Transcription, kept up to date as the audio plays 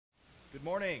Good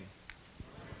morning.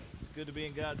 It's good to be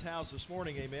in God's house this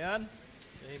morning. Amen.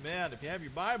 Amen. If you have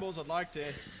your Bibles, I'd like to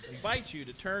invite you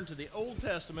to turn to the Old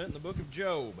Testament in the book of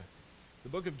Job. The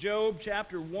book of Job,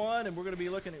 chapter 1, and we're going to be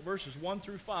looking at verses 1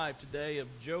 through 5 today of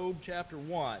Job chapter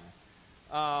 1.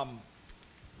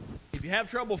 If you have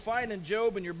trouble finding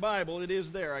Job in your Bible, it is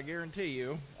there, I guarantee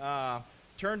you.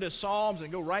 Turn to Psalms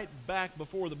and go right back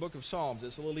before the book of Psalms.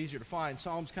 It's a little easier to find.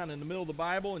 Psalms kind of in the middle of the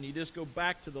Bible, and you just go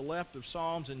back to the left of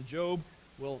Psalms, and Job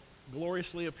will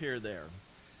gloriously appear there.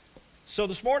 So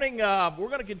this morning, we're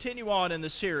going to continue on in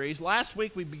this series. Last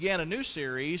week, we began a new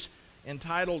series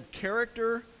entitled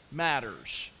Character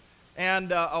Matters.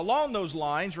 And along those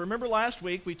lines, remember last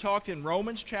week, we talked in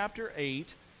Romans chapter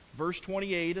 8, verse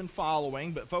 28 and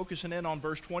following, but focusing in on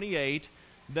verse 28,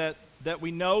 that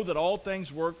we know that all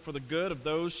things work for the good of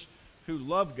those who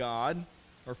love God,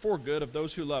 or for good of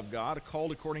those who love God,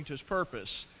 called according to His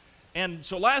purpose. And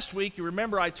so last week, you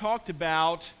remember I talked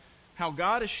about how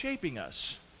God is shaping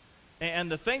us, and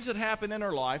the things that happen in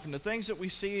our life, and the things that we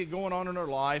see going on in our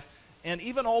life, and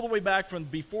even all the way back from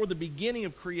before the beginning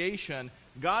of creation,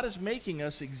 God is making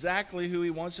us exactly who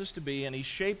He wants us to be, and He's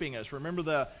shaping us. Remember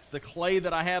the clay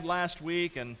that I had last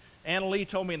week, and Hannel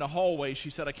told me in the hallway,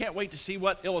 she said, I can't wait to see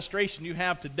what illustration you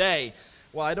have today.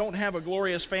 Well, I don't have a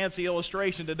glorious, fancy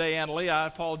illustration today, Hannel. I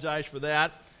apologize for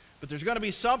that. But there's going to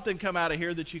be something come out of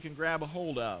here that you can grab a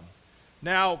hold of.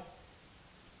 Now,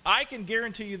 I can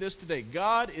guarantee you this today.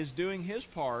 God is doing His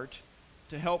part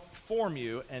to help form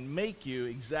you and make you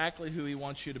exactly who He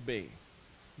wants you to be.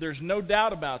 There's no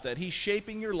doubt about that. He's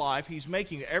shaping your life. He's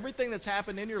making everything that's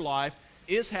happened in your life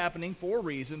is happening for a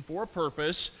reason, for a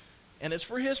purpose, and it's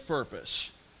for His purpose.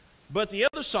 But the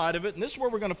other side of it, and this is where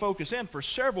we're going to focus in for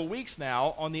several weeks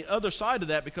now, on the other side of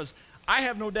that, because I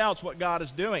have no doubts what God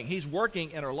is doing. He's working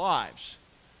in our lives.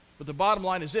 But the bottom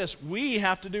line is this: we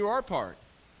have to do our part.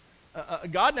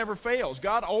 God never fails.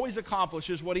 God always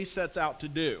accomplishes what He sets out to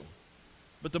do.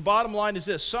 But the bottom line is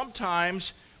this: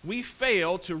 sometimes we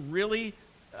fail to really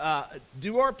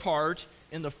do our part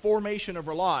in the formation of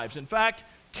our lives. In fact,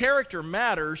 character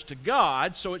matters to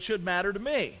God, so it should matter to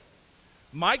me.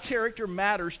 My character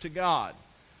matters to God.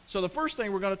 So the first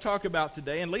thing we're going to talk about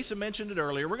today, and Lisa mentioned it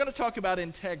earlier, we're going to talk about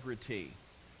integrity.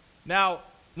 Now,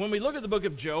 when we look at the book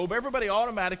of Job, everybody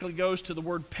automatically goes to the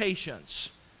word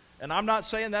patience. And I'm not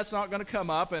saying that's not going to come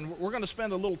up, and we're going to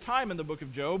spend a little time in the book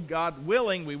of Job. God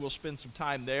willing, we will spend some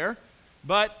time there.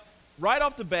 But right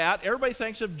off the bat, everybody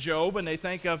thinks of Job, and they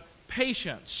think of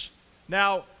patience.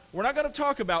 Now, we're not going to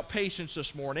talk about patience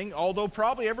this morning, although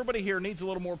probably everybody here needs a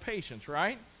little more patience,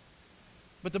 right?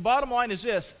 But the bottom line is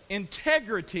this: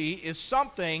 integrity is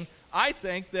something I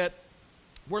think that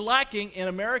we're lacking in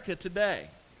America today.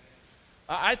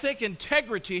 I think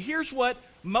integrity, here's what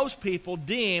most people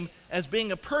deem as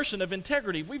being a person of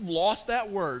integrity. We've lost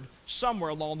that word somewhere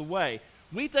along the way.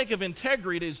 We think of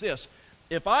integrity as this: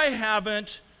 if I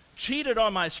haven't cheated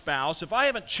on my spouse, if I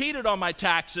haven't cheated on my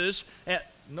taxes, and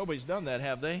nobody's done that,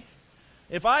 have they?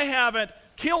 If I haven't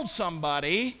killed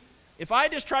somebody, if I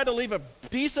just try to live a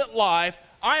decent life,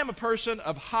 I am a person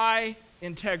of high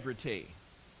integrity.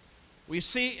 We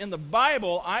see in the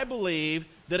Bible, I believe,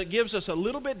 that it gives us a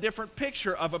little bit different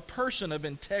picture of a person of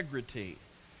integrity.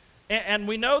 And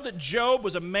we know that Job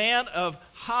was a man of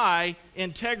high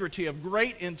integrity, of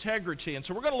great integrity. And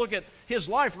so we're going to look at his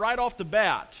life right off the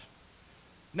bat.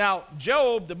 Now,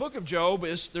 Job, the book of Job,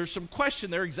 there's some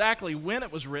question there exactly when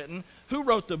it was written. Who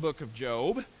wrote the book of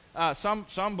Job?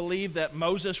 Some believe that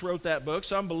Moses wrote that book.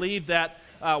 Some believe that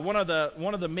one of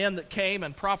the men that came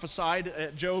and prophesied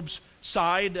at Job's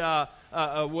side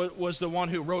was the one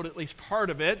who wrote at least part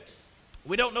of it.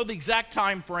 We don't know the exact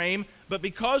time frame, but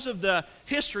because of the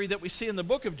history that we see in the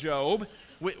book of Job,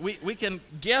 we can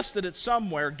guess that it's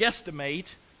guesstimate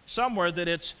somewhere that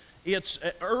it's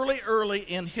early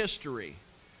in history.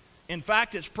 In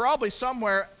fact, it's probably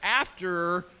somewhere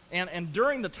after and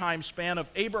during the time span of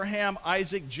Abraham,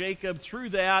 Isaac, Jacob, through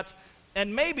that,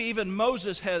 and maybe even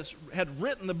Moses had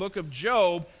written the book of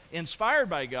Job, inspired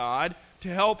by God, to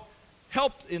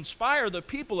help inspire the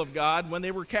people of God when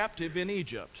they were captive in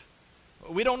Egypt.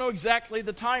 We don't know exactly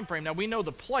the time frame. Now, we know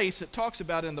the place it talks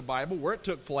about in the Bible, where it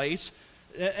took place,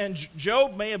 and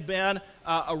Job may have been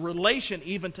a relation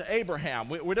even to Abraham.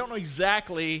 We don't know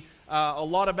exactly a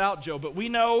lot about Job, but we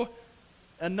know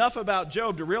enough about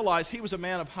Job to realize he was a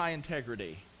man of high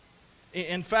integrity.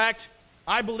 In fact,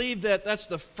 I believe that that's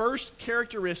the first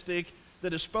characteristic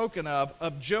that is spoken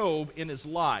of Job in his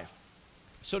life.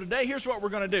 So today, here's what we're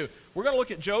going to do. We're going to look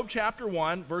at Job chapter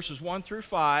 1, verses 1 through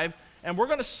 5, and we're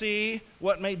going to see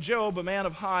what made Job a man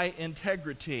of high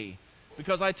integrity.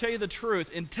 Because I tell you the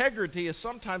truth, integrity is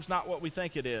sometimes not what we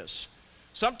think it is.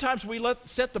 Sometimes we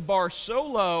set the bar so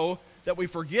low that we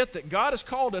forget that God has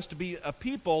called us to be a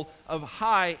people of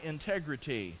high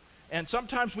integrity. And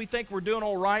sometimes we think we're doing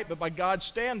all right, but by God's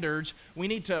standards, we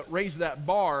need to raise that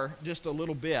bar just a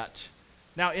little bit.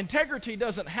 Now, integrity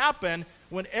doesn't happen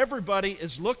when everybody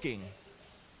is looking.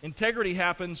 Integrity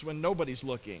happens when nobody's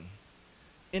looking.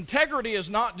 Integrity is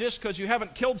not just because you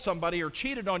haven't killed somebody or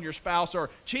cheated on your spouse or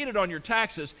cheated on your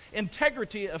taxes.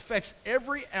 Integrity affects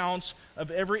every ounce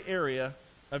of every area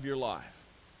of your life.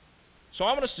 So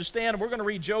I want us to stand, and we're going to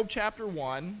read Job chapter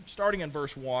 1, starting in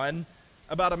verse 1,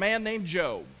 about a man named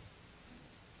Job.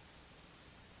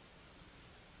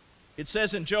 It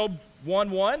says in Job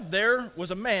 1:1, there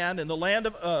was a man in the land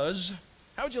of Uz.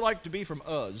 How would you like to be from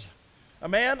Uz? A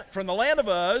man from the land of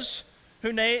Uz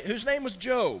whose name was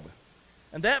Job.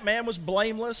 And that man was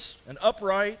blameless and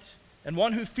upright and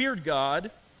one who feared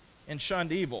God and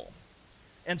shunned evil.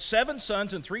 And 7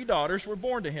 sons and 3 daughters were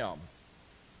born to him.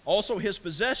 Also his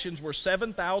possessions were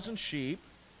 7,000 sheep,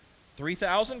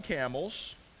 3,000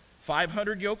 camels,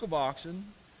 500 yoke of oxen,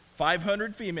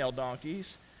 500 female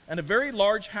donkeys, and a very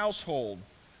large household,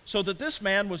 so that this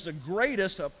man was the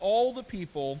greatest of all the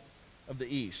people of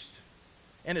the East.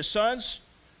 And his sons,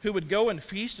 who would go and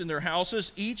feast in their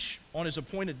houses, each on his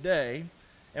appointed day,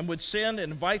 and would send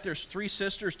and invite their 3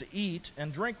 sisters to eat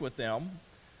and drink with them.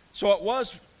 So it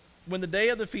was, when the day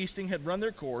of the feasting had run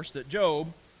their course, that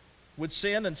Job would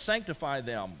send and sanctify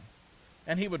them.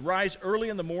 And he would rise early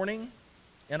in the morning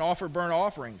and offer burnt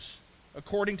offerings,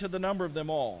 according to the number of them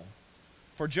all.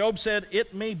 For Job said,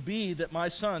 it may be that my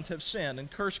sons have sinned and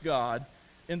cursed God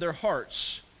in their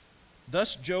hearts.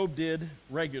 Thus Job did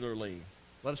regularly.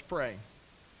 Let us pray.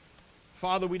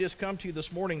 Father, we just come to you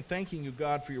this morning thanking you,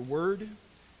 God, for your word,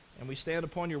 and we stand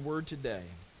upon your word today.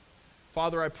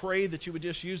 Father, I pray that you would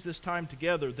just use this time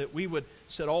together, that we would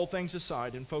set all things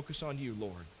aside and focus on you,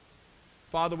 Lord.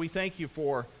 Father, we thank you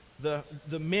for the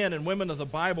men and women of the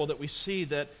Bible that we see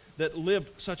that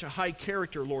lived such a high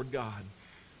character, Lord God.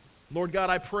 Lord God,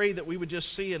 I pray that we would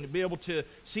just see and be able to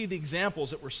see the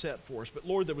examples that were set for us. But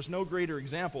Lord, there was no greater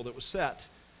example that was set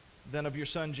than of your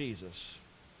Son, Jesus.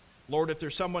 Lord, if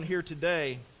there's someone here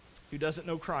today who doesn't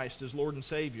know Christ as Lord and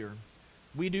Savior,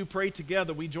 we do pray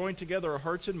together. We join together our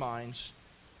hearts and minds.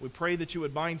 We pray that you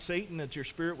would bind Satan, that your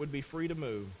spirit would be free to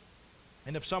move.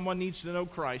 And if someone needs to know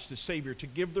Christ as Savior, to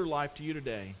give their life to you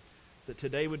today, that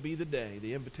today would be the day.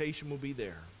 The invitation will be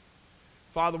there.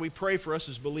 Father, we pray for us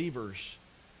as believers.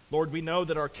 Lord, we know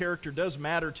that our character does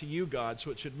matter to you, God, so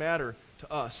it should matter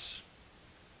to us.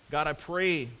 God, I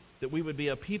pray that we would be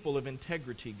a people of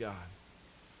integrity, God.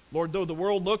 Lord, though the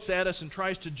world looks at us and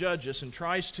tries to judge us and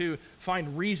tries to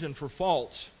find reason for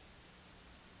faults,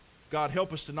 God,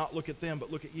 help us to not look at them,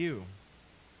 but look at you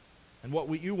and what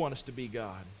you want us to be,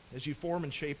 God, as you form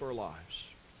and shape our lives.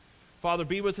 Father,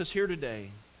 be with us here today.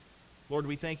 Lord,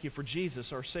 we thank you for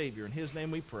Jesus, our Savior. In his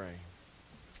name we pray.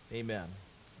 Amen.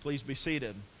 Please be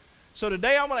seated. So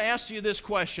today I want to ask you this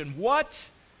question. What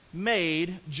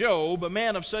made Job a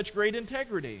man of such great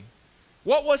integrity?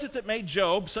 What was it that made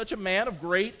Job such a man of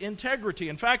great integrity?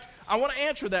 In fact, I want to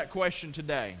answer that question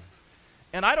today.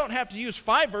 And I don't have to use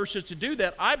 5 verses to do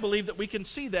that. I believe that we can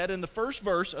see that in the first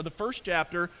verse of the first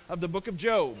chapter of the book of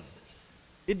Job.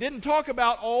 It didn't talk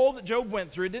about all that Job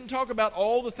went through. It didn't talk about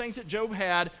all the things that Job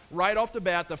had right off the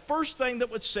bat. The first thing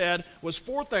that was said was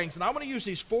 4 things. And I want to use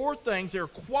these 4 things. They're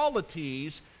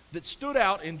qualities that stood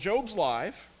out in Job's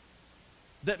life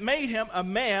that made him a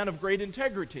man of great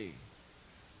integrity.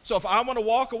 So if I want to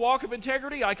walk a walk of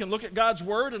integrity, I can look at God's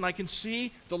word and I can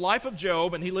see the life of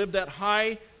Job, and he lived that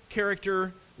high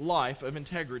character life of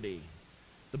integrity.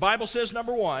 The Bible says,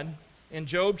 number 1, in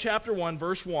Job chapter 1,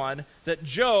 verse 1, that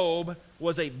Job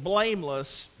was a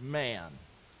blameless man.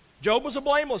 Job was a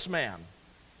blameless man.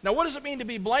 Now, what does it mean to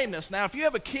be blameless? Now, if you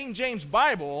have a King James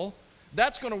Bible,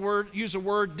 that's going to use a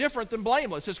word different than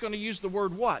blameless. It's going to use the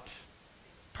word what?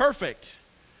 Perfect.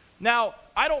 Now,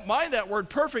 I don't mind that word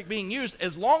perfect being used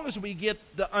as long as we get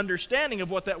the understanding of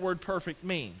what that word perfect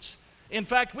means. In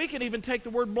fact, we can even take the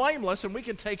word blameless and we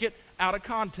can take it out of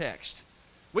context.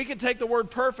 We can take the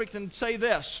word perfect and say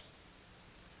this: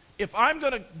 if I'm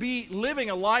going to be living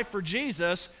a life for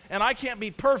Jesus and I can't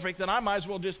be perfect, then I might as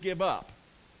well just give up.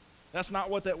 That's not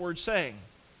what that word's saying.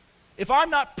 If I'm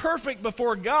not perfect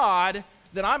before God,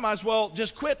 then I might as well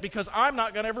just quit, because I'm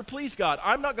not going to ever please God.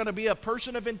 I'm not going to be a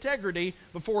person of integrity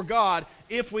before God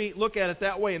if we look at it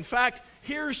that way. In fact,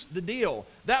 here's the deal.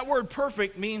 That word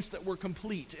perfect means that we're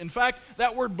complete. In fact,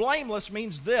 that word blameless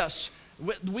means this.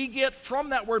 We get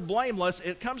from that word blameless,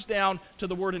 it comes down to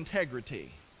the word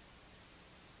integrity.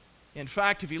 In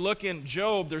fact, if you look in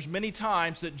Job, there's many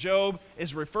times that Job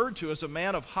is referred to as a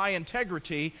man of high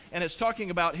integrity, and it's talking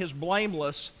about his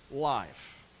blameless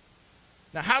life.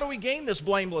 Now, how do we gain this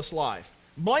blameless life?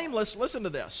 Blameless, listen to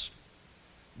this.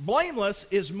 Blameless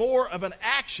is more of an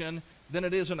action than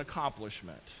it is an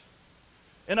accomplishment.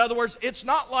 In other words, it's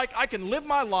not like I can live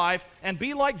my life and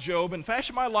be like Job and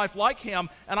fashion my life like him,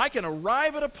 and I can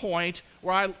arrive at a point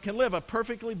where I can live a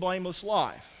perfectly blameless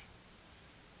life.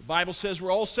 The Bible says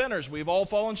we're all sinners. We've all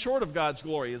fallen short of God's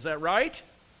glory. Is that right?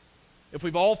 If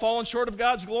we've all fallen short of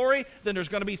God's glory, then there's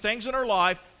going to be things in our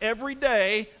life every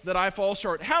day that I fall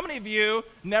short. How many of you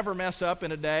never mess up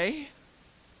in a day?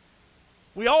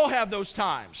 We all have those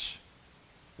times.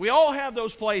 We all have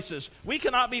those places. We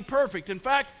cannot be perfect. In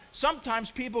fact, sometimes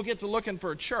people get to looking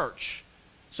for a church.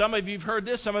 Some of you have heard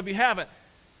this, some of you haven't.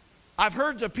 I've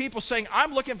heard of people saying,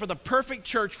 I'm looking for the perfect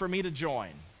church for me to join.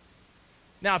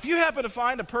 Now, if you happen to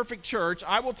find a perfect church,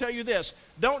 I will tell you this,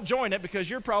 don't join it because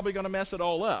you're probably going to mess it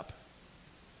all up.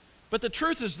 But the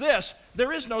truth is this,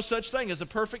 there is no such thing as a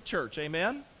perfect church,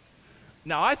 amen?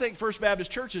 Now, I think First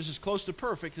Baptist Church is as close to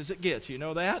perfect as it gets, you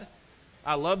know that?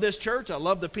 I love this church, I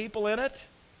love the people in it,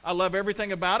 I love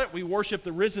everything about it. We worship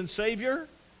the risen Savior,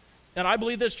 and I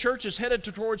believe this church is headed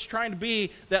towards trying to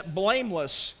be that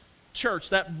blameless church,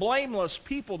 that blameless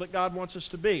people that God wants us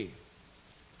to be.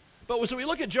 But as we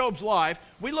look at Job's life,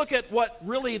 we look at what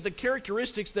really the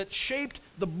characteristics that shaped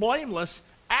the blameless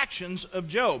actions of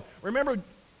Job. Remember,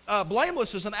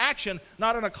 blameless is an action,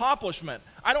 not an accomplishment.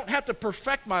 I don't have to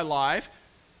perfect my life,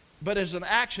 but it's an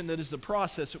action that is the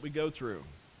process that we go through.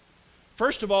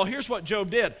 First of all, here's what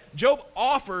Job did. Job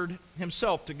offered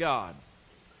himself to God.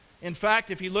 In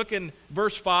fact, if you look in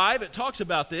verse 5, it talks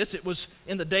about this. It was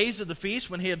in the days of the feast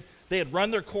when they had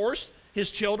run their course. His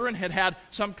children had had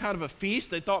some kind of a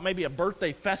feast. They thought maybe a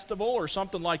birthday festival or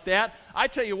something like that. I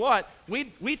tell you what,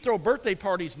 we throw birthday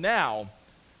parties now,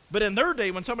 but in their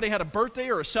day when somebody had a birthday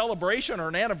or a celebration or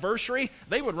an anniversary,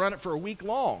 they would run it for a week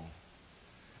long.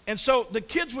 And so the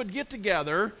kids would get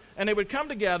together and they would come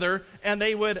together and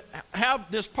they would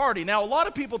have this party. Now, a lot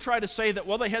of people try to say that,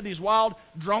 well, they had these wild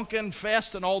drunken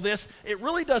fests and all this. It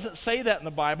really doesn't say that in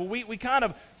the Bible. We kind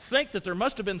of think that there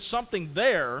must have been something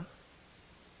there.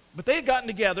 But they had gotten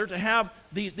together to have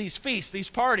these feasts, these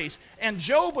parties. And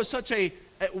Job was such a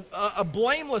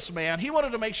blameless man. He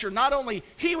wanted to make sure not only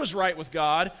he was right with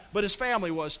God, but his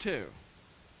family was too.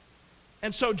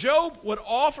 And so Job would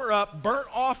offer up burnt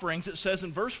offerings, it says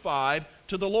in verse 5,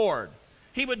 to the Lord.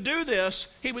 He would do this,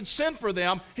 he would send for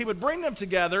them, he would bring them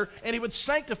together, and he would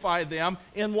sanctify them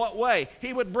in what way?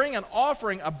 He would bring an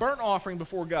offering, a burnt offering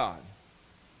before God.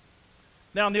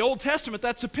 Now, in the Old Testament,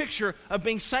 that's a picture of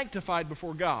being sanctified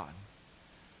before God.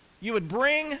 You would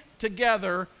bring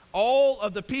together all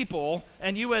of the people,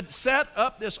 and you would set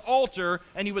up this altar,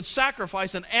 and you would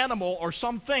sacrifice an animal or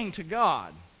something to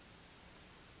God.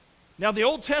 Now, the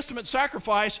Old Testament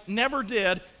sacrifice never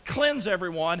did cleanse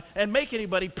everyone and make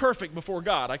anybody perfect before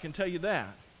God. I can tell you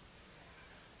that.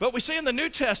 But we see in the New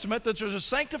Testament that there's a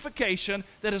sanctification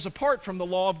that is apart from the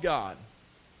law of God.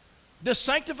 This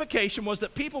sanctification was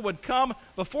that people would come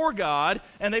before God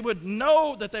and they would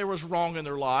know that there was wrong in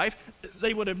their life.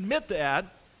 They would admit that,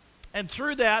 and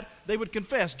through that, they would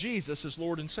confess Jesus as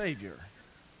Lord and Savior.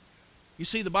 You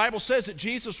see, the Bible says that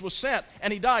Jesus was sent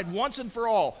and he died once and for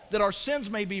all, that our sins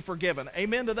may be forgiven.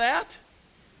 Amen to that?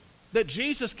 That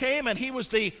Jesus came and he was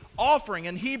the offering.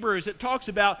 In Hebrews, it talks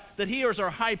about that he is our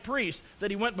high priest, that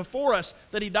he went before us,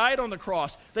 that he died on the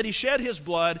cross, that he shed his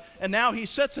blood, and now he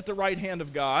sits at the right hand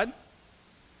of God.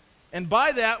 And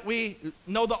by that, we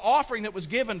know the offering that was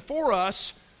given for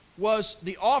us was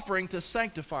the offering to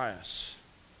sanctify us.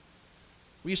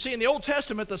 Well, you see, in the Old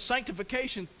Testament, the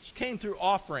sanctification came through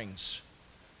offerings.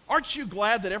 Aren't you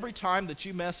glad that every time that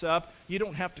you mess up, you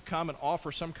don't have to come and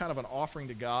offer some kind of an offering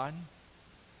to God?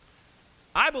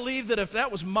 I believe that if that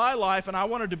was my life and I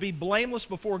wanted to be blameless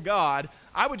before God,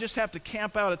 I would just have to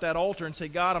camp out at that altar and say,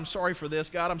 God, I'm sorry for this.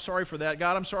 God, I'm sorry for that.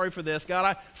 God, I'm sorry for this.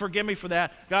 God, forgive me for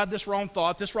that. God, this wrong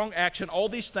thought, this wrong action, all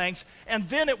these things. And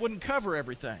then it wouldn't cover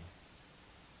everything.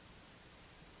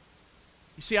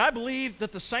 You see, I believe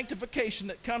that the sanctification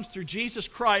that comes through Jesus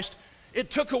Christ, it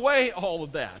took away all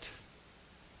of that.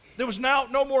 There was now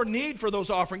no more need for those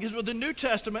offerings. It was the New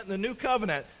Testament and the New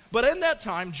Covenant. But in that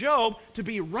time, Job, to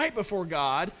be right before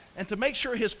God and to make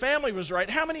sure his family was right.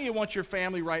 How many of you want your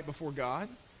family right before God?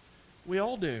 We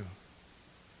all do.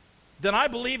 Then I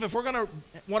believe if we're going to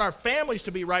want our families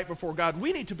to be right before God,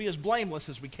 we need to be as blameless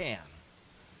as we can.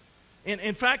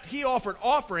 In fact, he offered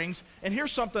offerings, and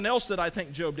here's something else that I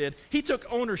think Job did. He took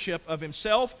ownership of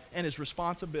himself and his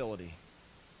responsibility.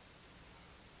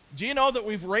 Do you know that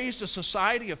we've raised a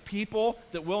society of people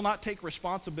that will not take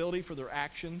responsibility for their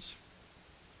actions?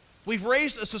 We've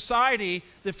raised a society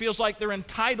that feels like they're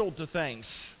entitled to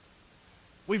things.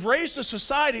 We've raised a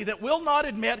society that will not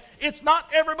admit it's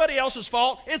not everybody else's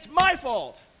fault, it's my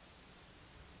fault.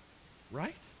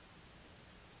 Right?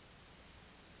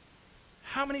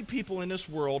 How many people in this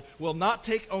world will not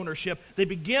take ownership? They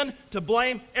begin to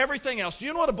blame everything else. Do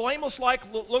you know what a blameless life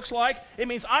looks like? It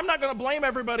means I'm not going to blame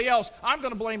everybody else. I'm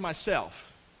going to blame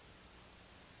myself.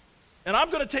 And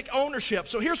I'm going to take ownership.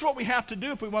 So here's what we have to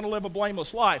do if we want to live a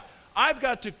blameless life. I've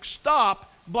got to stop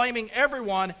blaming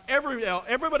everyone,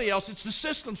 everybody else. It's the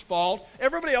system's fault.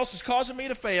 Everybody else is causing me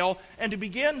to fail. And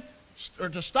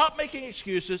to stop making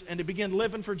excuses and to begin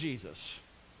living for Jesus.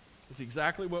 That's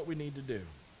exactly what we need to do.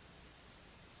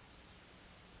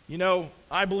 You know,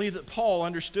 I believe that Paul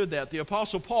understood that. The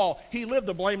Apostle Paul, he lived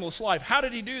a blameless life. How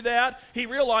did he do that? He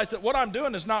realized that what I'm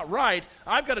doing is not right.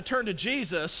 I've got to turn to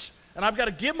Jesus, and I've got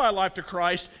to give my life to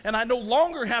Christ, and I no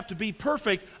longer have to be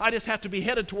perfect. I just have to be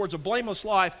headed towards a blameless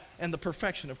life and the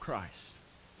perfection of Christ.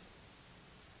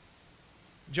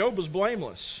 Job was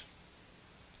blameless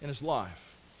in his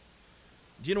life.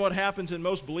 Do you know what happens in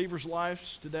most believers'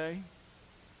 lives today?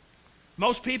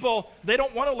 Most people, they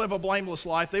don't want to live a blameless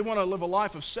life. They want to live a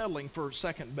life of settling for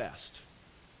second best.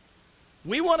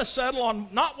 We want to settle on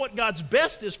not what God's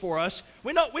best is for us.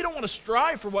 We don't want to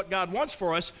strive for what God wants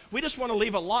for us. We just want to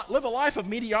live a life of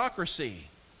mediocrity.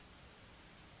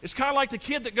 It's kind of like the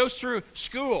kid that goes through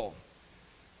school.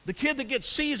 The kid that gets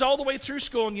C's all the way through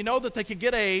school, and you know that they could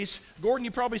get A's. Gordon,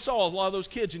 you probably saw a lot of those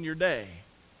kids in your day.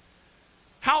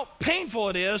 How painful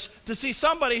it is to see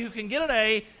somebody who can get an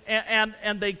A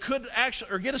and they could actually,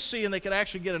 or get a C and they could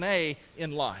actually get an A in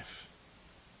life.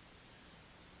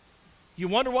 You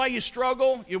wonder why you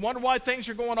struggle. You wonder why things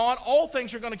are going on. All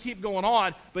things are going to keep going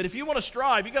on. But if you want to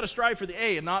strive, you've got to strive for the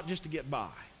A and not just to get by.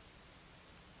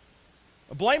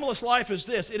 A blameless life is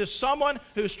this. It is someone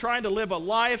who's trying to live a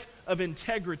life of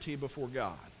integrity before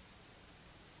God.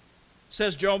 It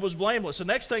says Job was blameless. The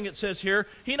next thing it says here,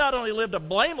 he not only lived a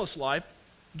blameless life,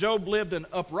 Job lived an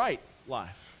upright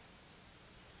life.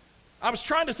 I was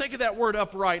trying to think of that word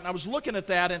upright, and I was looking at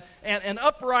that, and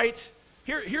upright,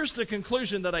 here's the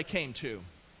conclusion that I came to.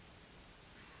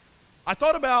 I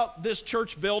thought about this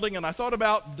church building, and I thought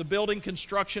about the building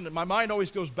construction, and my mind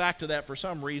always goes back to that for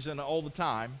some reason all the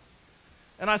time.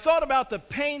 And I thought about the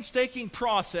painstaking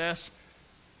process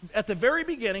at the very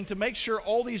beginning to make sure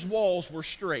all these walls were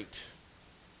straight.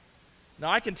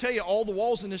 Now, I can tell you all the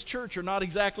walls in this church are not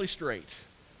exactly straight.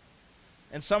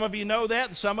 And some of you know that,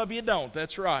 and some of you don't.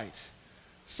 That's right.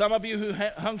 Some of you who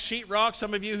hung sheetrock,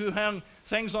 some of you who hung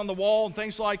things on the wall and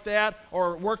things like that,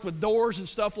 or worked with doors and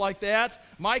stuff like that.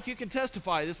 Mike, you can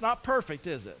testify. It's not perfect,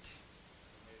 is it?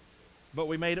 But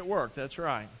we made it work. That's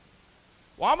right.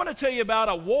 Well, I'm going to tell you about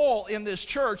a wall in this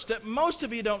church that most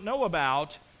of you don't know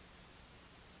about.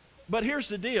 But here's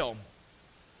the deal.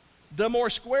 The more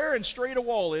square and straight a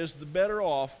wall is, the better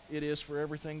off it is for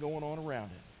everything going on around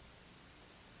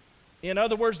it. In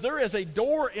other words, there is a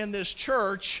door in this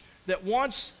church that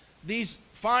once these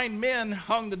fine men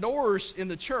hung the doors in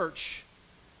the church,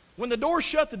 when the door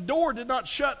shut, the door did not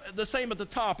shut the same at the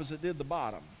top as it did the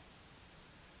bottom.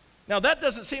 Now, that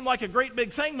doesn't seem like a great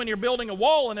big thing when you're building a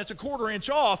wall and it's a 1/4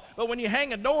 inch off, but when you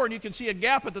hang a door and you can see a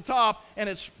gap at the top and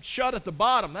it's shut at the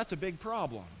bottom, that's a big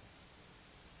problem.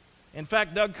 In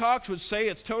fact, Doug Cox would say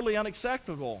it's totally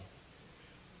unacceptable.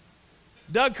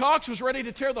 Doug Cox was ready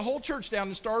to tear the whole church down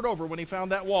and start over when he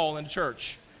found that wall in the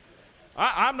church.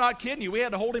 I'm not kidding you. We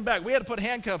had to hold him back. We had to put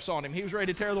handcuffs on him. He was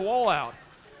ready to tear the wall out.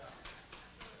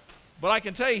 But I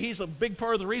can tell you, he's a big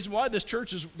part of the reason why this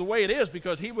church is the way it is,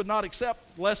 because he would not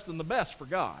accept less than the best for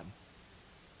God,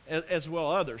 as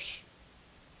well others.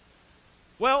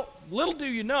 Well, little do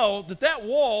you know that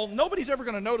wall, nobody's ever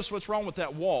going to notice what's wrong with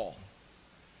that wall.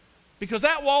 Because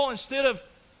that wall, instead of,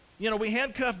 we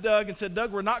handcuffed Doug and said,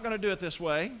 Doug, we're not going to do it this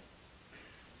way.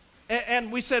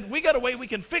 And we said, we got a way we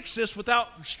can fix this without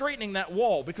straightening that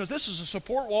wall, because this is a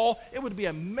support wall. It would be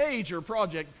a major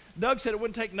project. Doug said it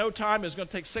wouldn't take no time. It was going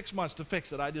to take 6 months to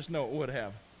fix it. I just know it would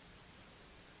have.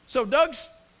 So Doug's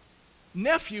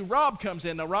nephew, Rob, comes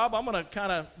in. Now, Rob, I'm going to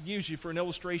kind of use you for an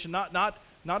illustration, not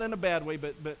in a bad way,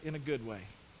 but in a good way.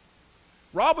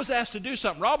 Rob was asked to do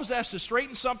something. Rob was asked to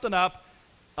straighten something up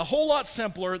a whole lot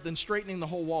simpler than straightening the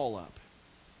whole wall up.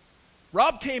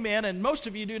 Rob came in, and most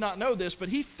of you do not know this, but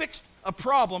he fixed a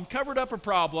problem, covered up a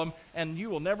problem, and you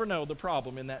will never know the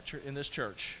problem in this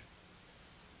church.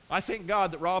 I thank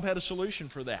God that Rob had a solution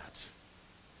for that.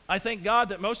 I thank God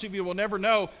that most of you will never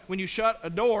know when you shut a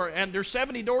door, and there's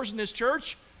 70 doors in this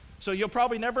church. So you'll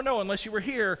probably never know unless you were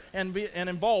here and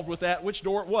involved with that which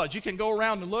door it was. You can go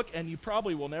around and look, and you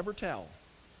probably will never tell.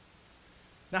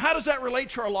 Now, how does that relate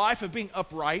to our life of being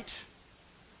upright?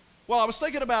 Well, I was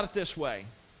thinking about it this way.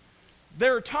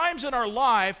 There are times in our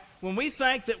life when we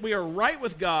think that we are right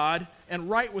with God and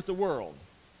right with the world.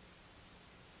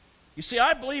 You see,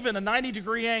 I believe in a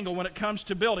 90-degree angle when it comes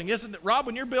to building. Isn't it, Rob?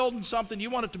 When you're building something, you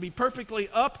want it to be perfectly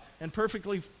up and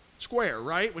perfectly square,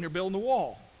 right? When you're building the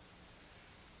wall.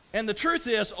 And the truth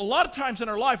is, a lot of times in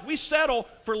our life, we settle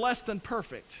for less than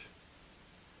perfect.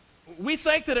 We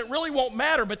think that it really won't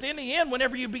matter, but in the end,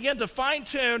 whenever you begin to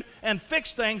fine-tune and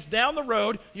fix things down the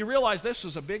road, you realize this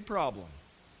is a big problem.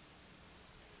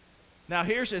 Now,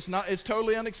 it's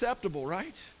totally unacceptable,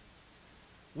 right?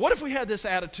 What if we had this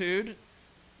attitude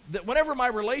that whenever my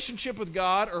relationship with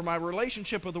God or my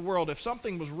relationship with the world, if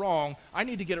something was wrong, I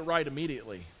need to get it right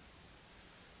immediately.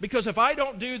 Because if I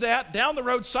don't do that, down the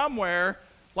road somewhere,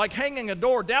 like hanging a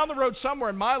door, down the road somewhere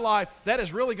in my life, that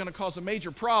is really going to cause a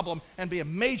major problem and be a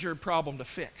major problem to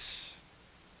fix.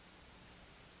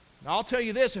 Now, I'll tell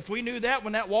you this, if we knew that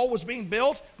when that wall was being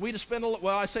built, we'd have spent,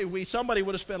 somebody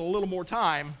would have spent a little more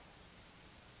time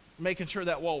making sure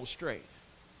that wall was straight.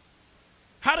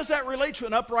 How does that relate to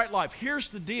an upright life? Here's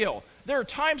the deal. There are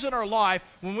times in our life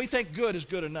when we think good is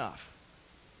good enough.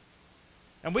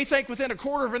 And we think within a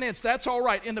quarter of an inch, that's all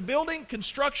right. In the building,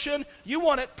 construction, you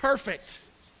want it perfect.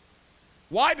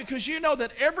 Why? Because you know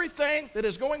that everything that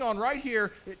is going on right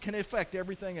here, it can affect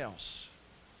everything else.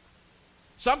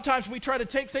 Sometimes we try to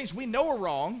take things we know are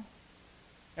wrong,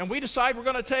 and we decide we're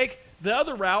going to take the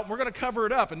other route, and we're going to cover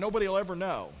it up, and nobody will ever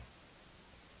know.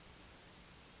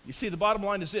 You see, the bottom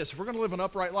line is this. If we're going to live an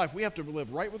upright life, we have to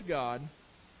live right with God,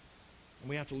 and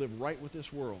we have to live right with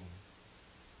this world.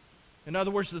 In other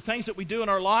words, the things that we do in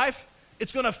our life,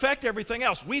 it's going to affect everything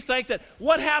else. We think that,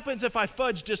 what happens if I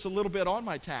fudge just a little bit on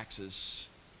my taxes?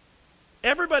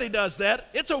 Everybody does that.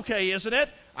 It's okay, isn't it?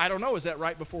 I don't know. Is that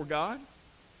right before God?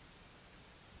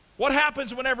 What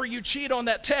happens whenever you cheat on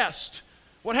that test?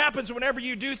 What happens whenever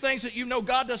you do things that you know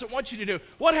God doesn't want you to do?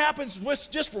 What happens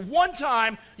just for one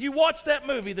time you watch that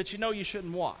movie that you know you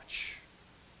shouldn't watch?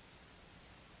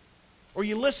 Or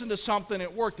you listen to something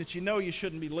at work that you know you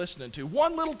shouldn't be listening to.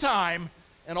 One little time,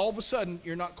 and all of a sudden,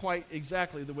 you're not quite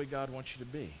exactly the way God wants you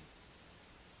to be.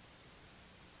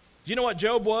 Do you know what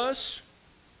Job was?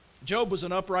 Job was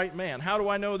an upright man. How do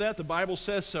I know that? The Bible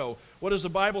says so. What does the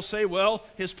Bible say? Well,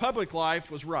 his public life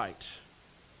was right.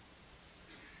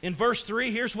 In verse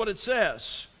 3, here's what it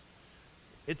says.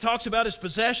 It talks about his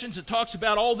possessions. It talks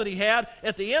about all that he had.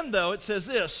 At the end, though, it says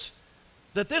this,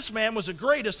 that this man was the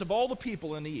greatest of all the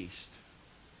people in the East.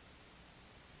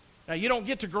 Now, you don't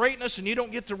get to greatness and you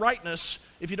don't get to rightness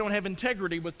if you don't have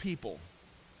integrity with people.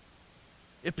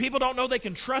 If people don't know they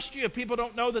can trust you, if people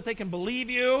don't know that they can believe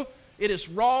you, it is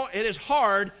wrong. It is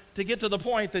hard to get to the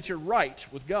point that you're right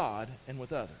with God and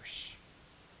with others.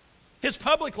 His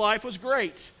public life was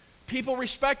great. People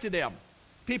respected him.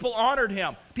 People honored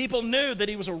him. People knew that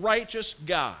he was a righteous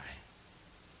guy.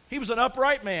 He was an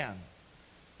upright man.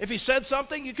 If he said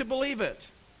something, you could believe it.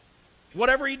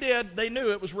 Whatever he did, they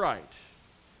knew it was right.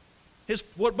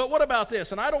 But what about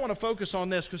this? And I don't want to focus on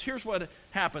this because here's what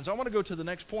happens. I want to go to the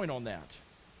next point on that.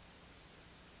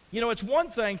 You know, it's one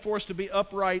thing for us to be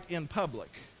upright in public.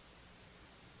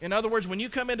 In other words, when you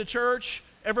come into church,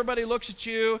 everybody looks at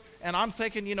you, and I'm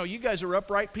thinking, you know, you guys are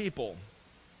upright people.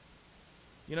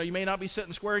 You know, you may not be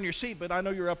sitting square in your seat, but I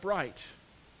know you're upright.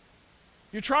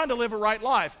 You're trying to live a right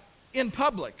life in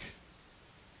public.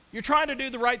 You're trying to do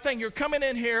the right thing. You're coming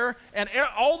in here, and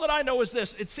all that I know is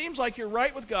this. It seems like you're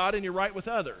right with God and you're right with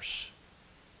others.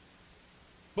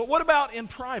 But what about in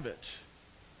private?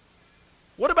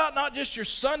 What about not just your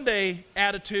Sunday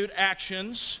attitude,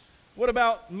 actions? What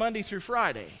about Monday through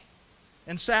Friday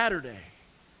and Saturday?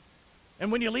 And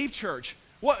when you leave church,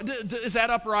 is that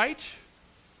upright?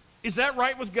 Is that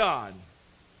right with God?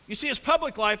 You see, his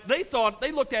public life,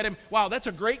 they looked at him, wow, that's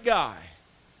a great guy.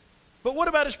 But what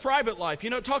about his private life? You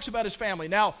know, it talks about his family.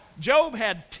 Now, Job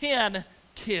had 10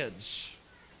 kids,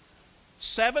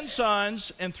 7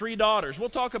 sons and 3 daughters. We'll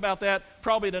talk about that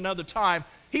probably at another time.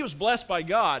 He was blessed by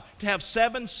God to have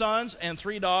 7 sons and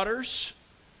 3 daughters.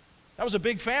 That was a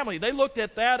big family. They looked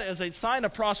at that as a sign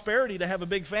of prosperity to have a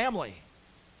big family.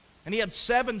 And he had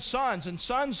 7 sons. And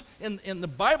sons, in the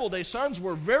Bible day, sons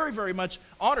were very, very much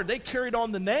honored. They carried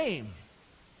on the name.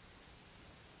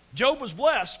 Job was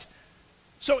blessed.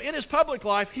 So in his public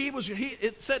life,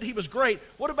 it said he was great.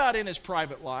 What about in his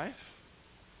private life?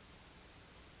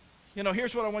 You know,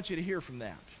 here's what I want you to hear from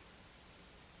that.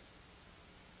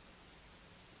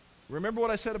 Remember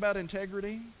what I said about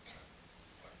integrity?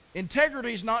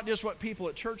 Integrity is not just what people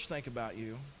at church think about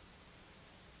you.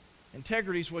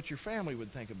 Integrity is what your family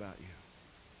would think about you.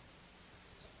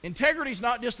 Integrity is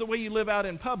not just the way you live out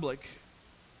in public.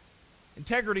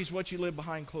 Integrity is what you live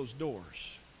behind closed doors.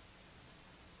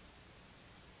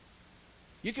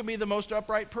 You can be the most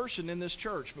upright person in this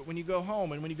church, but when you go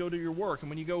home and when you go to your work and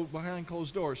when you go behind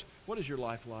closed doors, what is your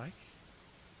life like?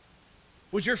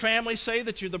 Would your family say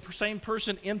that you're the same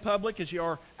person in public as you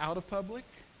are out of public?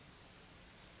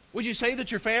 Would you say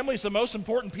that your family is the most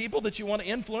important people that you want to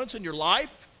influence in your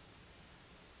life?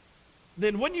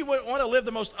 Then wouldn't you want to live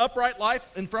the most upright life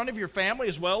in front of your family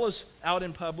as well as out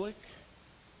in public?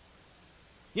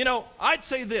 You know, I'd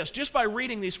say this, just by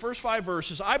reading these first 5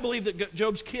 verses, I believe that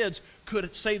Job's kids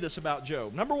could say this about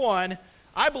Job. Number one,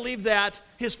 I believe that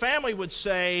his family would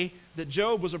say that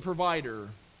Job was a provider.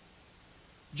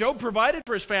 Job provided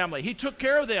for his family. He took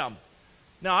care of them.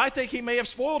 Now, I think he may have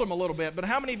spoiled them a little bit, but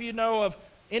how many of you know of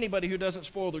anybody who doesn't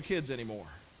spoil their kids anymore?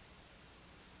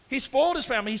 He spoiled his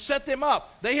family. He set them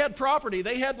up. They had property.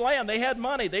 They had land. They had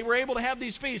money. They were able to have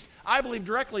these feasts, I believe,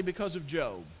 directly because of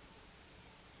Job.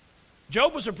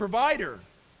 Job was a provider.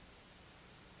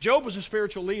 Job was a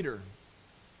spiritual leader.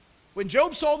 When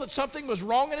Job saw that something was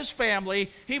wrong in his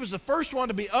family, he was the first one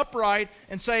to be upright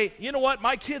and say, you know what,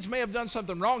 my kids may have done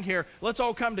something wrong here. Let's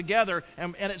all come together.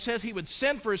 And it says he would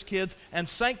send for his kids and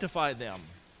sanctify them.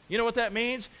 You know what that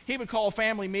means? He would call a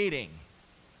family meeting.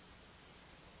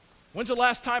 When's the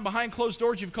last time behind closed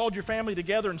doors you've called your family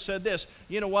together and said this,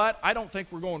 you know what, I don't think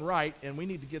we're going right and we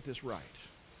need to get this right.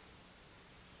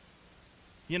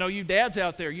 You know, you dads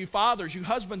out there, you fathers, you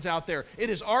husbands out there, it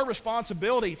is our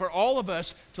responsibility for all of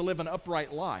us to live an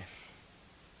upright life.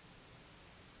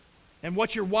 And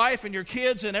what your wife and your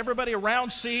kids and everybody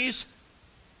around sees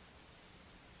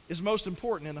is most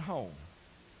important in the home.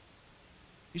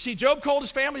 You see, Job called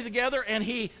his family together and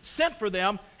he sent for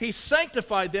them. He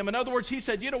sanctified them. In other words, he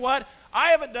said, you know what?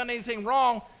 I haven't done anything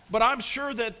wrong, but I'm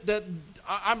sure that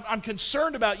I'm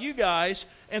concerned about you guys.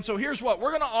 And so here's what.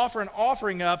 We're going to offer an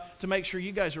offering up to make sure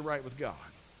you guys are right with God.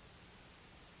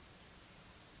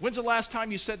 When's the last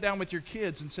time you sat down with your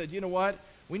kids and said, you know what?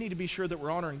 We need to be sure that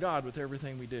we're honoring God with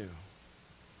everything we do.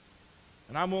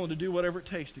 And I'm willing to do whatever it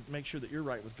takes to make sure that you're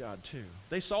right with God too.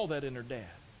 They saw that in their dad.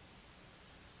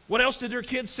 What else did their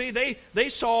kids see? They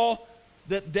saw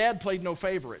that dad played no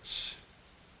favorites.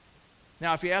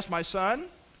 Now, if you ask my son,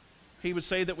 he would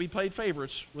say that we played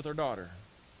favorites with our daughter.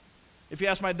 If you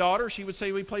ask my daughter, she would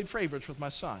say we played favorites with my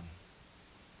son.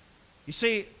 You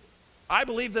see, I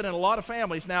believe that in a lot of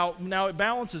families, now it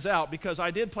balances out because I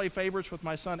did play favorites with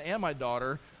my son and my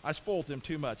daughter. I spoiled them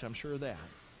too much, I'm sure of that.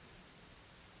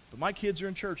 But my kids are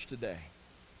in church today,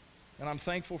 and I'm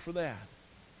thankful for that.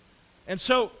 And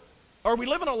so, are we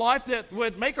living a life that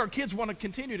would make our kids want to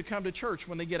continue to come to church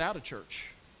when they get out of church?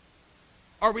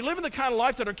 Are we living the kind of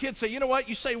life that our kids say, you know what,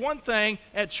 you say one thing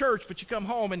at church, but you come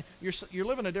home and you're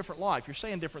living a different life. You're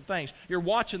saying different things. You're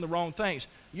watching the wrong things.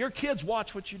 Your kids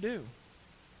watch what you do.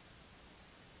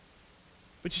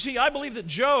 But you see, I believe that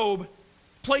Job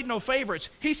played no favorites.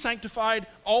 He sanctified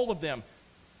all of them.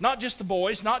 Not just the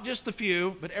boys, not just the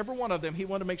few, but every one of them. He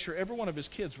wanted to make sure every one of his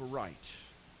kids were right.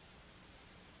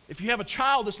 If you have a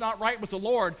child that's not right with the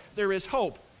Lord, there is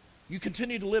hope. You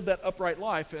continue to live that upright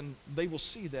life, and they will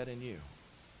see that in you.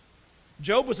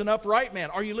 Job was an upright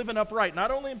man. Are you living upright? Not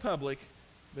only in public,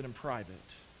 but in private.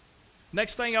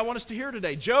 Next thing I want us to hear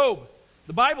today, Job,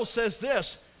 the Bible says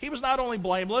this. He was not only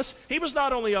blameless, he was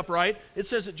not only upright, it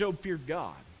says that Job feared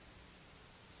God.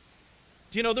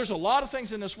 Do you know there's a lot of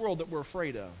things in this world that we're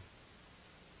afraid of?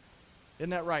 Isn't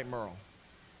that right, Merle?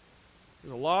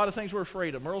 There's a lot of things we're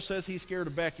afraid of. Merle says he's scared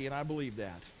of Becky, and I believe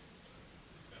that.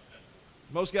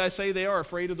 Most guys say they are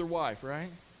afraid of their wife,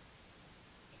 right?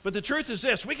 But the truth is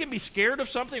this. We can be scared of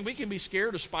something. We can be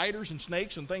scared of spiders and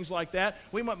snakes and things like that.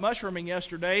 We went mushrooming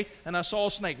yesterday, and I saw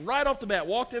a snake. Right off the bat,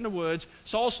 walked in the woods,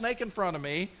 saw a snake in front of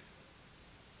me.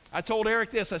 I told Eric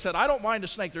this. I said, I don't mind a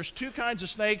snake. There's two kinds of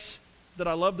snakes that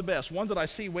I love the best. Ones that I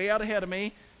see way out ahead of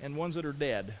me, and ones that are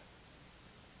dead.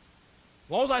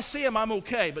 As long as I see them, I'm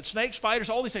okay. But snakes, spiders,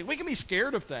 all these things, we can be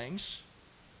scared of things.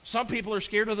 Some people are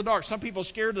scared of the dark. Some people are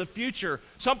scared of the future.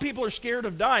 Some people are scared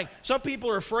of dying. Some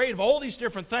people are afraid of all these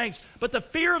different things. But the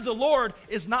fear of the Lord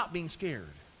is not being scared.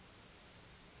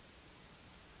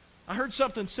 I heard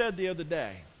something said the other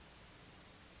day.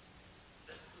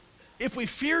 If we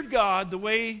feared God the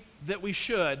way that we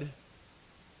should,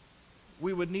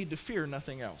 we would need to fear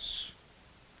nothing else.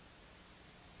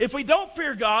 If we don't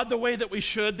fear God the way that we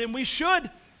should, then we should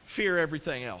fear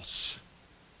everything else.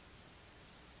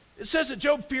 It says that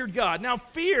Job feared God. Now,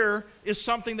 fear is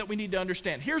something that we need to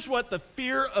understand. Here's what the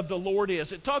fear of the Lord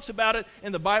is. It talks about it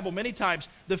in the Bible many times.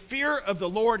 The fear of the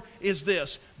Lord is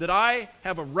this, that I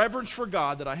have a reverence for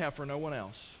God that I have for no one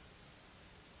else.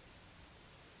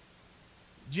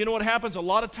 Do you know what happens? A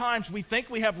lot of times we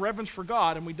think we have reverence for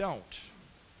God and we don't.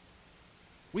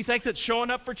 We think that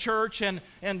showing up for church and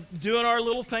doing our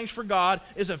little things for God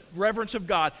is a reverence of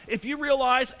God. If you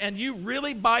realize and you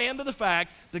really buy into the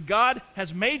fact that God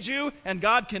has made you and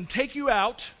God can take you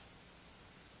out,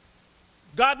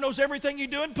 God knows everything you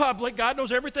do in public, God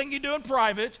knows everything you do in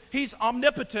private, He's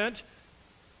omnipotent,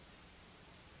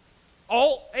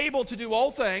 all able to do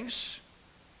all things.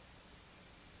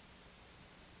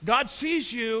 God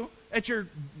sees you at your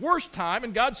worst time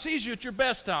and God sees you at your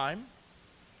best time.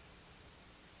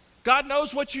 God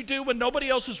knows what you do when nobody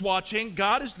else is watching.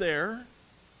 God is there.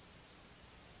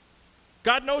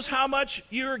 God knows how much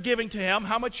you're giving to Him,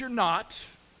 how much you're not.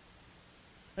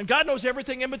 And God knows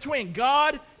everything in between.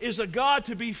 God is a God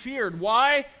to be feared.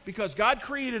 Why? Because God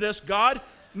created us, God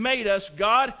made us,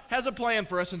 God has a plan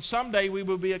for us, and someday we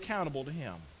will be accountable to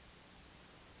Him.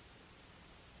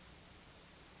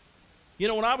 You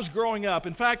know, when I was growing up,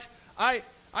 in fact, I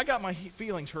got my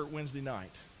feelings hurt Wednesday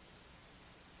night.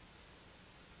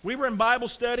 We were in Bible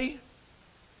study,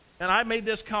 and I made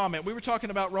this comment. We were talking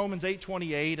about Romans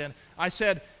 8:28, and I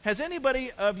said, has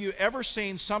anybody of you ever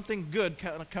seen something good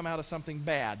come out of something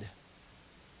bad?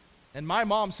 And my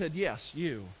mom said, yes,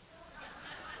 you.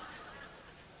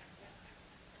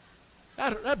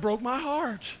 That broke my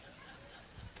heart.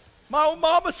 My own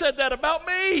mama said that about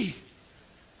me.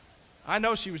 I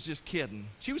know she was just kidding.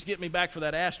 She was getting me back for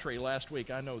that ashtray last week.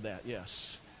 I know that,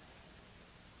 yes.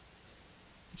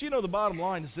 But you know, the bottom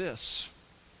line is this.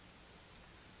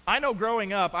 I know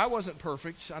growing up, I wasn't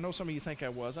perfect. I know some of you think I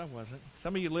was. I wasn't.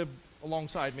 Some of you lived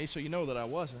alongside me, so you know that I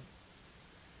wasn't.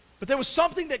 But there was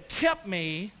something that kept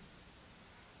me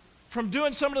from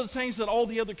doing some of the things that all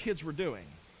the other kids were doing.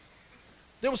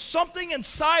 There was something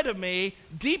inside of me,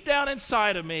 deep down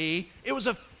inside of me. It was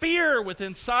a fear within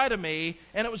inside of me,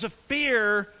 and it was a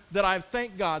fear that I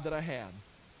thank God that I had.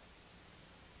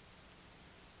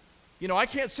 You know, I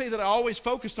can't say that I always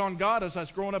focused on God as I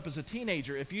was growing up as a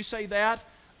teenager. If you say that,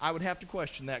 I would have to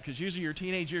question that, because usually your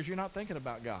teenage years, you're not thinking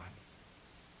about God.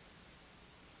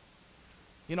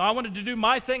 You know, I wanted to do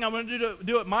my thing. I wanted to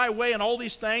do it my way and all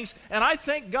these things. And I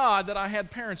thank God that I had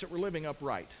parents that were living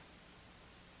upright.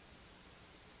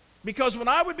 Because when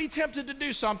I would be tempted to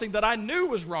do something that I knew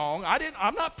was wrong,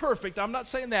 I'm not perfect, I'm not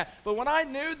saying that, but when I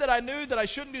knew that I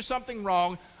shouldn't do something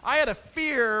wrong, I had a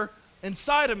fear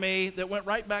inside of me that went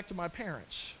right back to my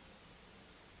parents.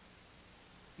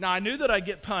 Now, I knew that I'd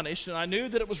get punished, and I knew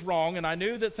that it was wrong, and I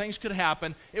knew that things could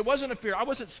happen. It wasn't a fear. I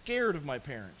wasn't scared of my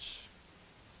parents.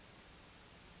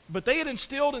 But they had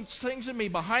instilled things in me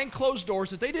behind closed doors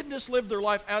that they didn't just live their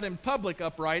life out in public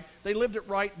upright. They lived it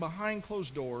right behind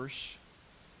closed doors.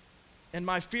 And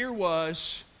my fear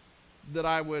was that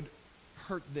I would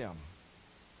hurt them.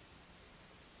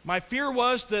 My fear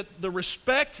was that the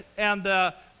respect and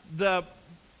the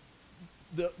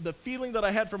feeling that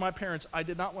I had for my parents, I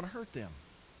did not want to hurt them.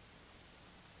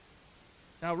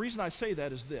 Now, the reason I say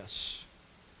that is this.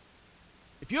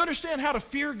 If you understand how to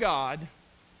fear God,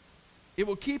 it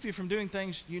will keep you from doing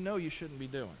things you know you shouldn't be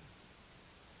doing.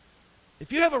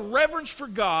 If you have a reverence for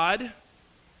God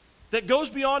that goes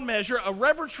beyond measure, a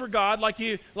reverence for God like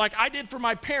I did for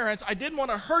my parents, I didn't want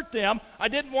to hurt them. I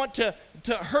didn't want to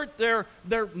hurt their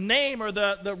name or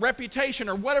the reputation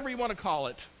or whatever you want to call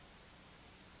it.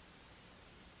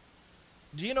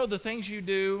 Do you know the things you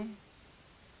do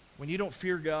when you don't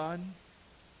fear God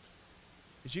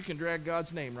is you can drag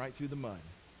God's name right through the mud.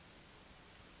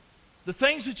 The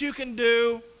things that you can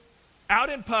do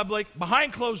out in public,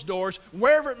 behind closed doors,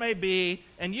 wherever it may be,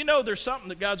 and you know there's something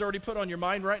that God's already put on your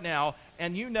mind right now,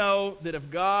 and you know that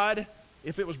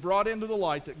if it was brought into the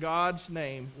light, that God's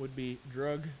name would be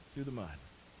dragged through the mud.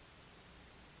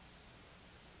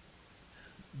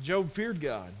 Job feared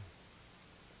God.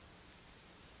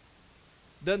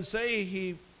 Doesn't say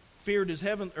he feared his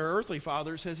earthly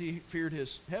father, it says he feared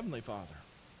his heavenly Father.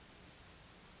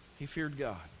 He feared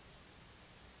God.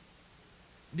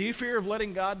 Do you fear of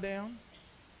letting God down?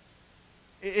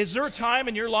 Is there a time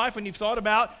in your life when you've thought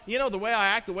about, the way I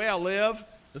act, the way I live,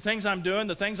 the things I'm doing,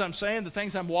 the things I'm saying, the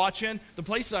things I'm watching, the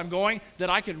places I'm going,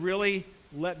 that I could really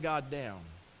let God down?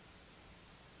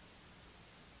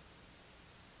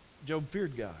 Job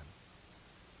feared God.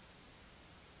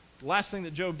 The last thing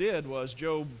that Job did was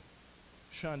Job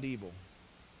shunned evil.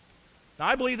 Now,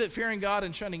 I believe that fearing God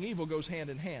and shunning evil goes hand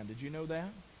in hand. Did you know that?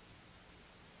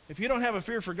 If you don't have a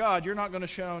fear for God, you're not going to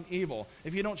shun evil.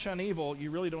 If you don't shun evil,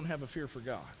 you really don't have a fear for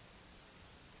God.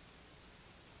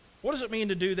 What does it mean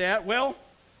to do that? Well,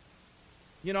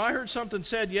 you know, I heard something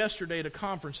said yesterday at a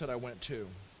conference that I went to.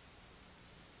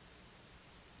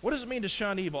 What does it mean to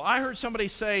shun evil? I heard somebody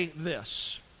say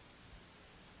this.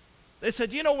 They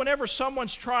said, you know, whenever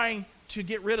someone's trying to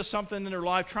get rid of something in their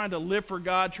life, trying to live for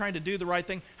God, trying to do the right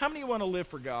thing, how many want to live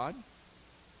for God?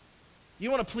 You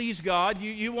want to please God.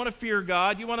 You want to fear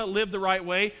God. You want to live the right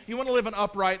way. You want to live an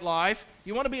upright life.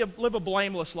 You want to live a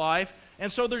blameless life.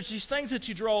 And so there's these things that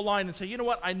you draw a line and say, you know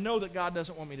what? I know that God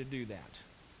doesn't want me to do that.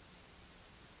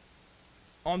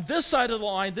 On this side of the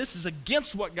line, this is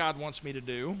against what God wants me to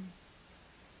do.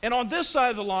 And on this side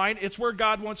of the line, it's where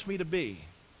God wants me to be.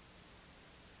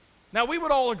 Now, we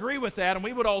would all agree with that, and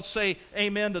we would all say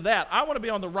amen to that. I want to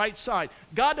be on the right side.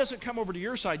 God doesn't come over to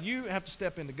your side. You have to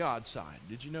step into God's side.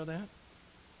 Did you know that?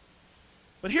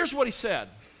 But here's what he said.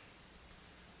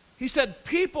 He said,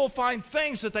 people find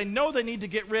things that they know they need to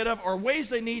get rid of or ways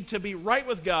they need to be right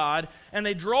with God, and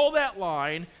they draw that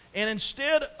line, and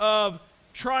instead of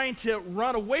trying to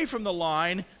run away from the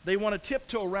line, they want to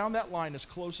tiptoe around that line as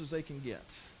close as they can get.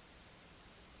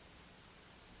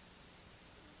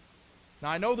 Now,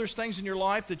 I know there's things in your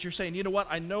life that you're saying, you know what,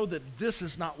 I know that this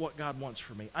is not what God wants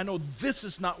for me. I know this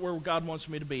is not where God wants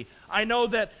me to be. I know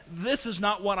that this is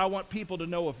not what I want people to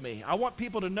know of me. I want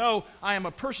people to know I am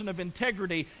a person of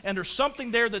integrity, and there's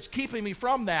something there that's keeping me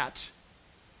from that.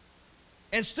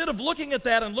 Instead of looking at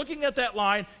that and looking at that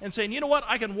line and saying, you know what,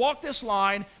 I can walk this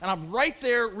line, and I'm right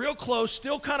there, real close,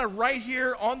 still kind of right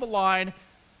here on the line,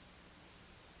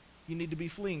 you need to be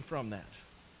fleeing from that.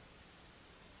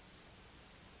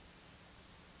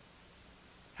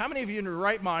 How many of you in your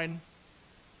right mind,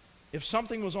 if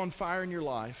something was on fire in your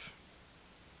life,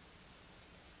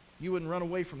 you wouldn't run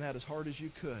away from that as hard as you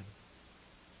could?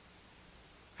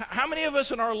 How many of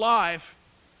us in our life,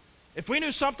 if we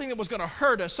knew something that was going to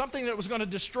hurt us, something that was going to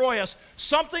destroy us,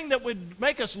 something that would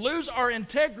make us lose our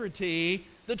integrity,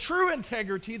 the true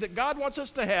integrity that God wants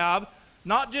us to have,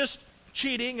 not just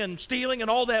cheating and stealing and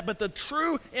all that, but the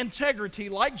true integrity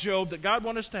like Job that God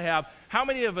wants us to have, how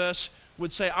many of us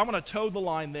would say, I'm going to toe the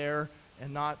line there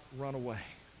and not run away?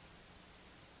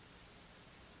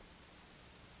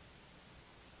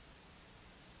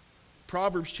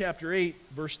 Proverbs chapter 8,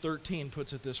 verse 13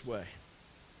 puts it this way. It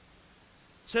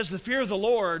says, the fear of the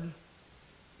Lord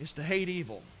is to hate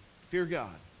evil. Fear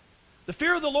God. The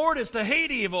fear of the Lord is to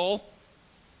hate evil,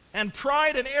 and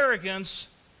pride and arrogance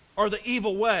are the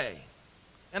evil way.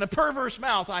 And a perverse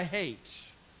mouth I hate.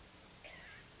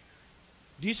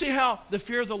 Do you see how the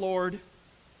fear of the Lord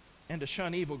and to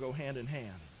shun evil go hand in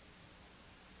hand?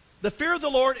 The fear of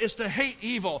the Lord is to hate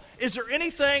evil. Is there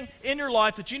anything in your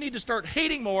life that you need to start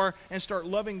hating more and start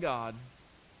loving God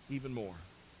even more?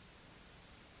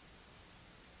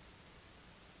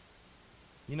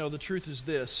 You know, the truth is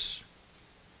this.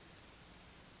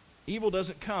 Evil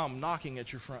doesn't come knocking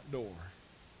at your front door.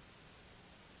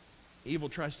 Evil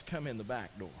tries to come in the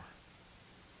back door.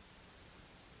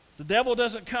 The devil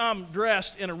doesn't come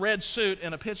dressed in a red suit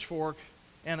and a pitchfork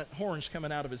and horns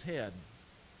coming out of his head.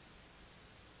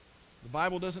 The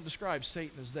Bible doesn't describe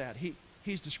Satan as that.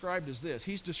 He's described as this.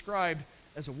 He's described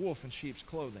as a wolf in sheep's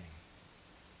clothing.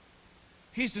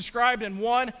 He's described in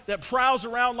one that prowls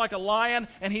around like a lion,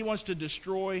 and he wants to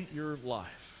destroy your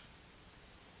life.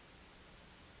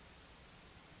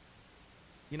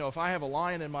 You know, if I have a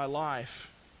lion in my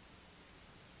life,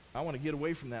 I want to get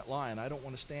away from that lion. I don't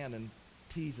want to stand and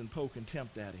tease and poke and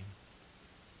tempt at him.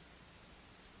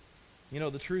 You know,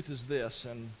 the truth is this,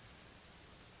 and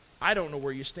I don't know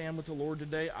where you stand with the Lord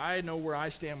today. I know where I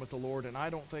stand with the Lord, and I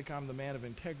don't think I'm the man of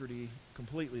integrity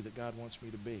completely that God wants me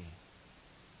to be.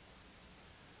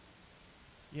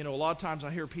 You know, a lot of times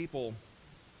I hear people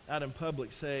out in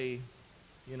public say,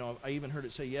 you know, I even heard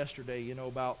it say yesterday, you know,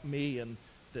 about me, and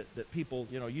that people,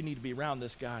 you know, you need to be around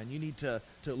this guy, and you need to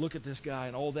look at this guy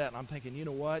and all that. And I'm thinking, you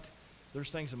know what?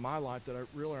 There's things in my life that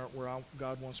really aren't where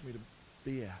God wants me to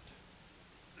be at.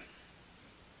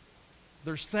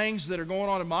 There's things that are going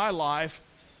on in my life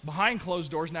behind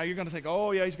closed doors. Now you're going to think,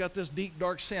 oh yeah, he's got this deep,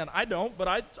 dark sin. I don't,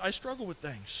 but I struggle with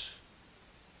things.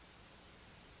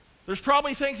 There's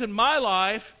probably things in my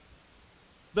life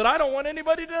that I don't want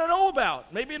anybody to know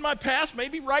about. Maybe in my past,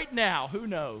 maybe right now. Who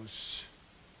knows?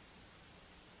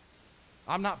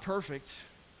 I'm not perfect.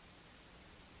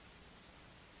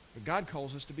 But God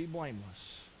calls us to be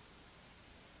blameless.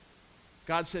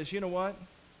 God says, you know what?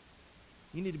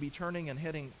 You need to be turning and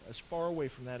heading as far away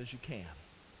from that as you can.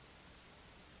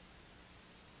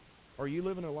 Are you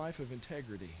living a life of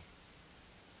integrity?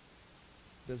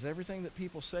 Does everything that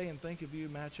people say and think of you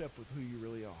match up with who you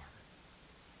really are?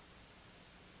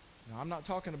 Now, I'm not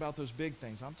talking about those big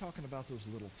things. I'm talking about those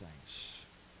little things.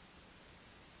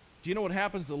 Do you know what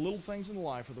happens? The little things in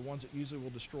life are the ones that usually will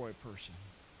destroy a person.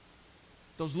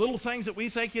 Those little things that we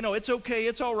think, it's okay,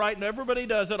 it's all right, and everybody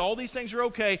does it. All these things are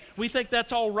okay. We think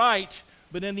that's all right.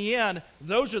 But in the end,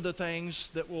 those are the things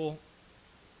that will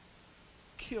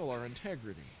kill our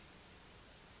integrity.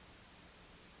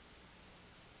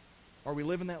 Are we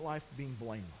living that life being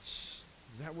blameless?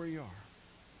 Is that where you are?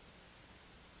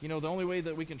 The only way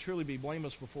that we can truly be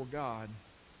blameless before God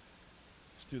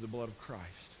is through the blood of Christ.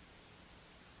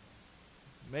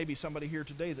 Maybe somebody here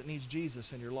today that needs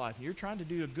Jesus in your life. You're trying to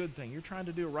do a good thing. You're trying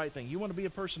to do a right thing. You want to be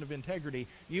a person of integrity.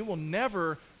 You will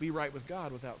never be right with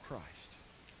God without Christ.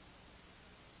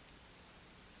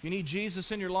 If you need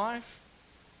Jesus in your life,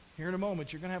 here in a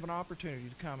moment, you're going to have an opportunity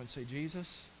to come and say,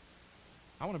 Jesus,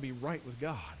 I want to be right with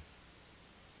God.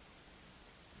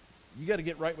 You got to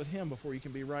get right with Him before you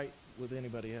can be right with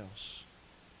anybody else.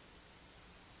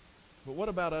 But what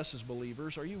about us as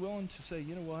believers? Are you willing to say,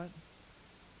 you know what?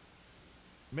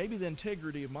 Maybe the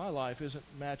integrity of my life doesn't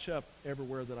match up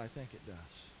everywhere that I think it does.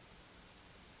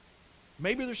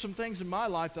 Maybe there's some things in my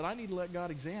life that I need to let God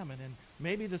examine, and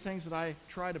maybe the things that I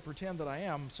try to pretend that I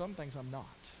am, some things I'm not.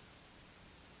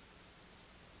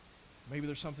 Maybe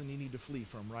there's something you need to flee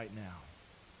from right now.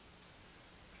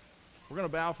 We're going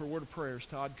to bow for a word of prayer as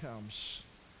Todd comes.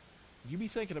 You be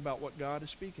thinking about what God is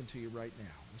speaking to you right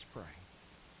now. Let's pray.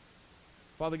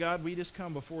 Father God, we just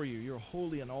come before you. You're a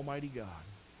holy and almighty God.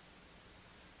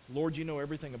 Lord, you know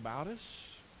everything about us.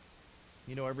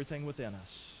 You know everything within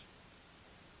us.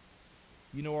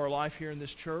 You know our life here in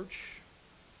this church.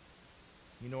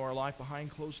 You know our life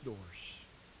behind closed doors.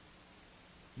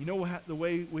 You know the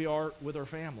way we are with our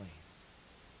family.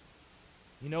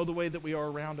 You know the way that we are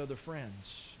around other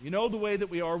friends. You know the way that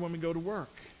we are when we go to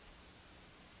work.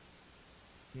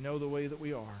 You know the way that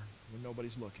we are when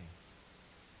nobody's looking.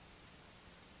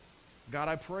 God,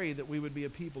 I pray that we would be a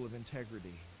people of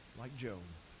integrity, like Job.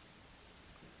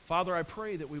 Father, I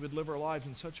pray that we would live our lives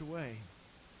in such a way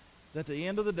that at the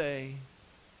end of the day,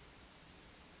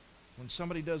 when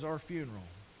somebody does our funeral,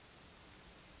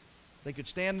 they could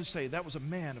stand and say, that was a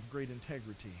man of great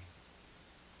integrity.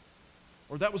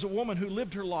 Or that was a woman who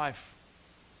lived her life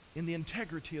in the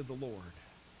integrity of the Lord.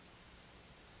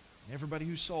 And everybody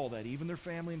who saw that, even their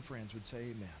family and friends, would say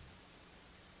amen.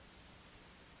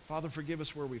 Father, forgive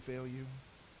us where we fail you.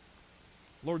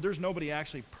 Lord, there's nobody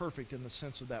actually perfect in the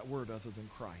sense of that word other than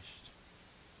Christ.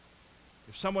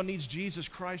 If someone needs Jesus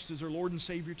Christ as their Lord and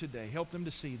Savior today, help them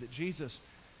to see that Jesus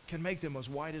can make them as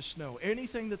white as snow.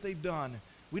 Anything that they've done,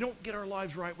 we don't get our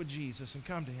lives right with Jesus and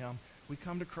come to Him. We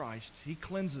come to Christ. He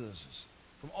cleanses us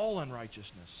from all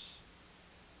unrighteousness.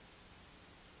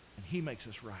 And He makes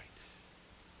us right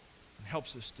and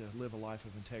helps us to live a life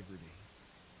of integrity.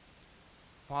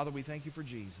 Father, we thank you for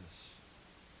Jesus.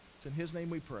 It's in His name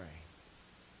we pray.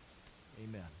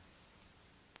 Amen.